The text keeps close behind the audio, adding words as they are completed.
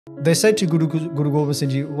They said to Guru Gobind Singh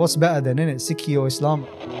Ji, what's better then, innit? Sikhi or Islam?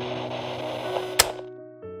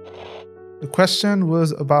 The question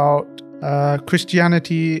was about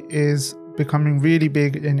Christianity is becoming really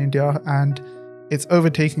big in India and it's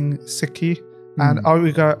overtaking Sikhi. And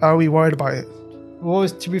are we worried about it? Well,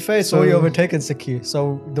 to be fair, it's already overtaken Sikhi.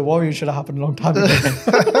 So the warrior should have happened a long time ago.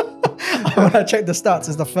 When I checked the stats,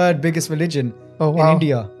 it's the third biggest religion in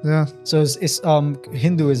India. Yeah. So it's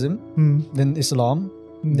Hinduism, then Islam,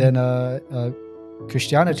 then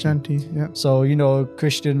Christianity. Yeah. So, you know,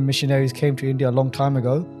 Christian missionaries came to India a long time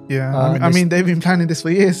ago. Yeah. I mean, they've been planning this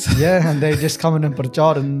for years. Yeah, and they just come in and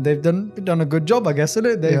prachar, and they've done a good job, I guess, isn't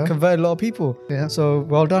it? They've converted a lot of people. Yeah. So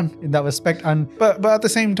well done in that respect. And but at the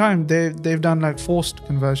same time, they've done like forced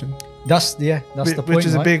conversion. That's the point, which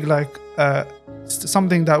is right? a big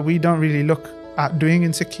something that we don't really look at doing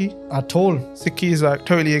in Sikhi at all. Sikhi is like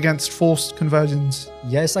totally against forced conversions.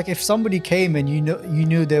 Yeah, it's like if somebody came and you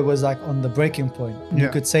knew there was like on the breaking point, you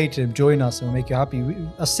could say to them, join us and we'll make you happy.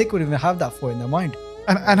 A Sikh would even have that thought in their mind.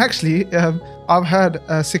 And actually, I've heard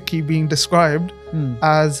Sikhi being described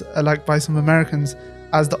as like by some Americans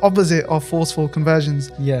as the opposite of forceful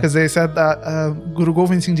conversions. Yeah. Because they said that Guru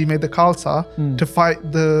Gobind Singh Ji made the Khalsa to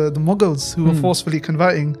fight the Mughals who were forcefully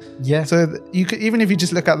converting. Yeah. So you could, even if you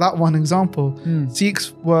just look at that one example,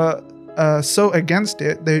 Sikhs were so against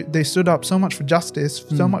it. They stood up so much for justice,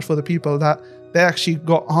 so much for the people that they actually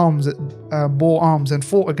got arms, bore arms and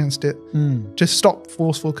fought against it to stop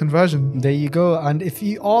forceful conversion. There you go. And if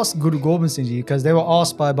you ask Guru Gobind Singh Ji, because they were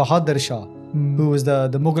asked by Bahadur Shah, who was the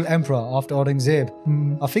Mughal emperor after Aurangzeb,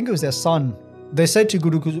 I think it was their son. They said to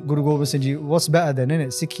Guru Gobind Singh Ji, what's better then, innit?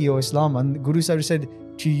 Sikhi or Islam? And Guru Sahib said,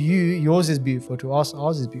 to you, yours is beautiful. To us,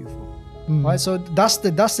 ours is beautiful. Right? So that's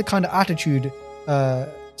the kind of attitude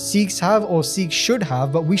Sikhs have, or Sikhs should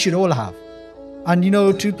have, but we should all have. And you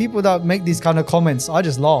know, to people that make these kind of comments, I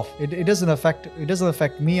just laugh. It doesn't affect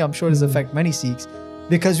me. I'm sure it doesn't affect many Sikhs,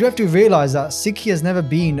 because you have to realize that Sikhi has never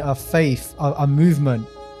been a faith, a movement,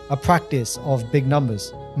 a practice of big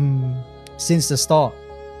numbers since the start.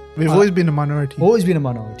 We've always been a minority. Always been a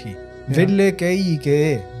minority.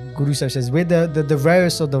 Guru Sahib says, we're the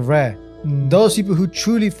rarest of the rare. Those people who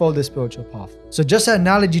truly follow the spiritual path. So just an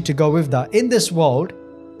analogy to go with that. In this world,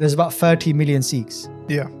 there's about 30 million Sikhs.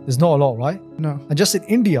 Yeah. There's not a lot, right? No. And just in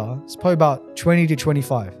India, it's probably about 20 to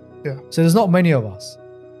 25. Yeah. So there's not many of us.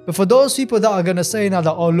 But for those people that are going to say now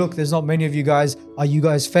that, oh, look, there's not many of you guys. Are you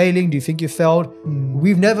guys failing? Do you think you failed?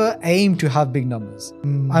 We've never aimed to have big numbers.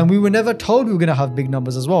 And we were never told we were going to have big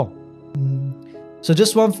numbers as well. So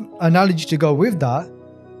just one analogy to go with that.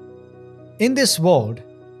 In this world,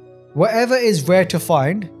 whatever is rare to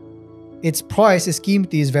find, its price, its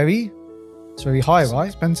qimti is very high, right?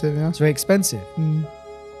 Expensive, yeah. It's very expensive.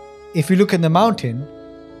 If you look in the mountain,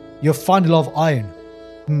 you'll find a lot of iron.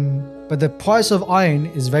 But the price of iron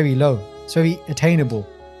is very low. It's very attainable.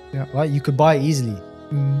 Yeah. Right? You could buy it easily.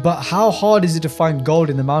 But how hard is it to find gold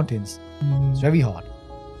in the mountains? It's very hard.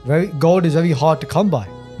 Gold is very hard to come by.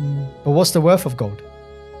 But what's the worth of gold?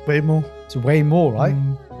 Way more. It's way more, right?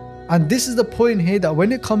 And this is the point here, that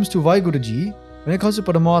when it comes to Vaiguruji, when it comes to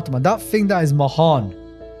Paramatma, that thing that is Mahan,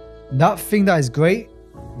 that thing that is great,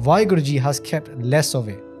 Vaiguruji has kept less of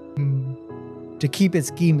it to keep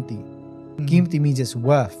its qimti. Qimti means its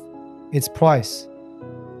worth, its price.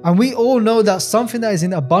 And we all know that something that is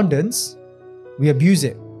in abundance, we abuse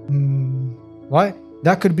it. Right?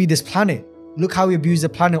 That could be this planet. Look how we abuse the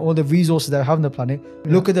planet, all the resources that we have on the planet.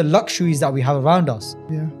 Look at the luxuries that we have around us.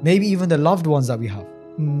 Maybe even the loved ones that we have.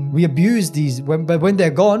 We abuse these, but when they're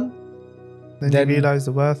gone, then we realize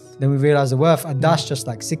the worth. Then we realize the worth, and that's just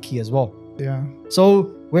like Sikhi as well. Yeah.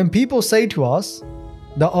 So when people say to us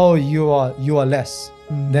that, oh, you are less,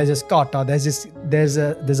 there's a skata,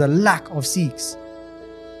 there's a lack of Sikhs.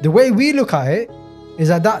 The way we look at it is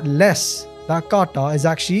that less, that kata is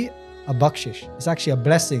actually a bakshish. It's actually a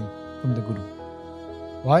blessing from the Guru.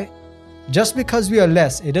 Right? Just because we are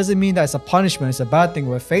less, it doesn't mean that it's a punishment, it's a bad thing,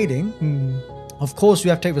 we're failing. Of course, we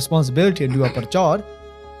have to take responsibility and do our prachar,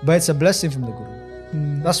 but it's a blessing from the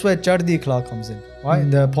Guru. That's where Chardi Ikla comes in, right?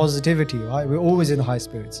 The positivity, right? We're always in high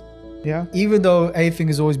spirits. Yeah. Even though everything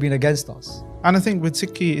has always been against us. And I think with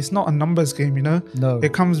Sikhi, it's not a numbers game, you know? No.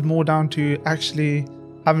 It comes more down to actually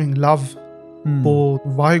having love for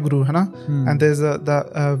Vaheguru, hai na? And there's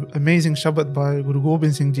that amazing shabad by Guru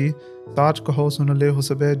Gobind Singh Ji, Saach kaho sun le ho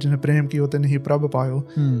sabe jine prem ki hote nahi prabh payo.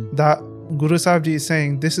 That Guru Sahib Ji is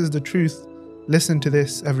saying, this is the truth. Listen to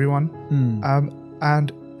this, everyone.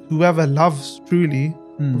 And whoever loves truly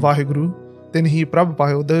Vaheguru, then he prabh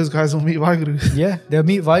payo. Those guys will meet Vaheguru. Yeah, they'll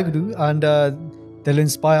meet Vaheguru. And they'll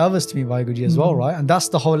inspire others to meet Vaheguru as well, right? And that's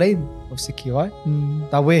the whole aim of Sikhi, right?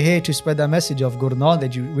 That we're here to spread that message of Guru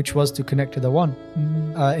Nanak, which was to connect to the one,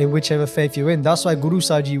 in whichever faith you're in. That's why Guru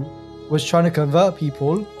Sahib was trying to convert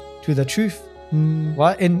people to the truth,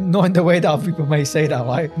 right? Not in the way that people may say that,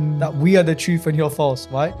 right? That we are the truth and you're false,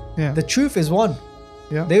 right? Yeah. The truth is one.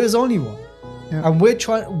 Yeah. There is only one. Yeah. And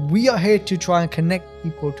we are here to try and connect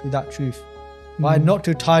people to that truth, right? Not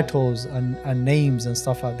to titles and names and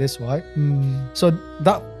stuff like this, right? So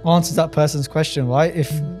that answers that person's question, right?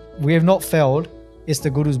 If we have not failed, it's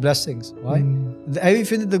the Guru's blessings, right?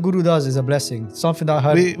 Everything that the Guru does is a blessing. Something that I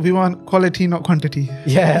heard. We want quality, not quantity.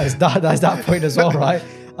 Yeah, that's that point as well, right?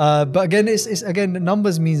 But again, it's again,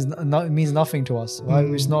 numbers means nothing to us, right?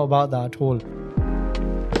 It's not about that at all.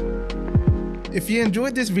 If you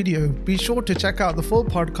enjoyed this video, be sure to check out the full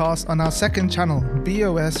podcast on our second channel,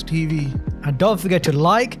 BOSTV. And don't forget to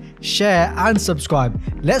like, share and subscribe.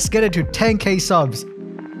 Let's get it to 10k subs.